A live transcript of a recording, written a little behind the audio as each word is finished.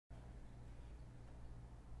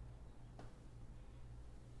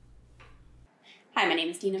Hi, my name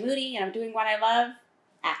is Deana Moody, and I'm doing what I love,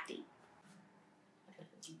 acting.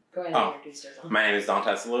 Go ahead and introduce yourself. My name is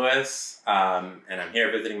Dantes Lewis, and I'm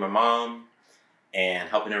here visiting my mom and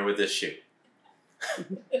helping her with this shoot. All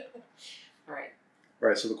right.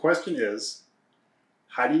 Right, so the question is,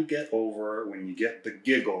 how do you get over when you get the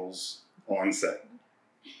giggles on set?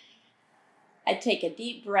 I take a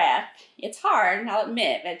deep breath. It's hard, I'll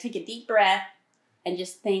admit, but I take a deep breath and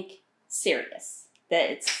just think serious. That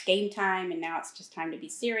it's game time, and now it's just time to be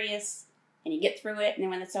serious, and you get through it, and then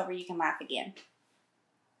when it's over, you can laugh again.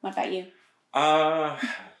 What about you? Well,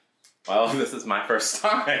 this is my first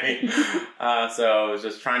time. So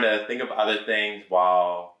just trying to think of other things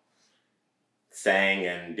while saying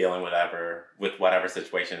and dealing with whatever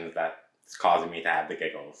situations that's causing me to have the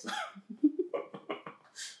giggles.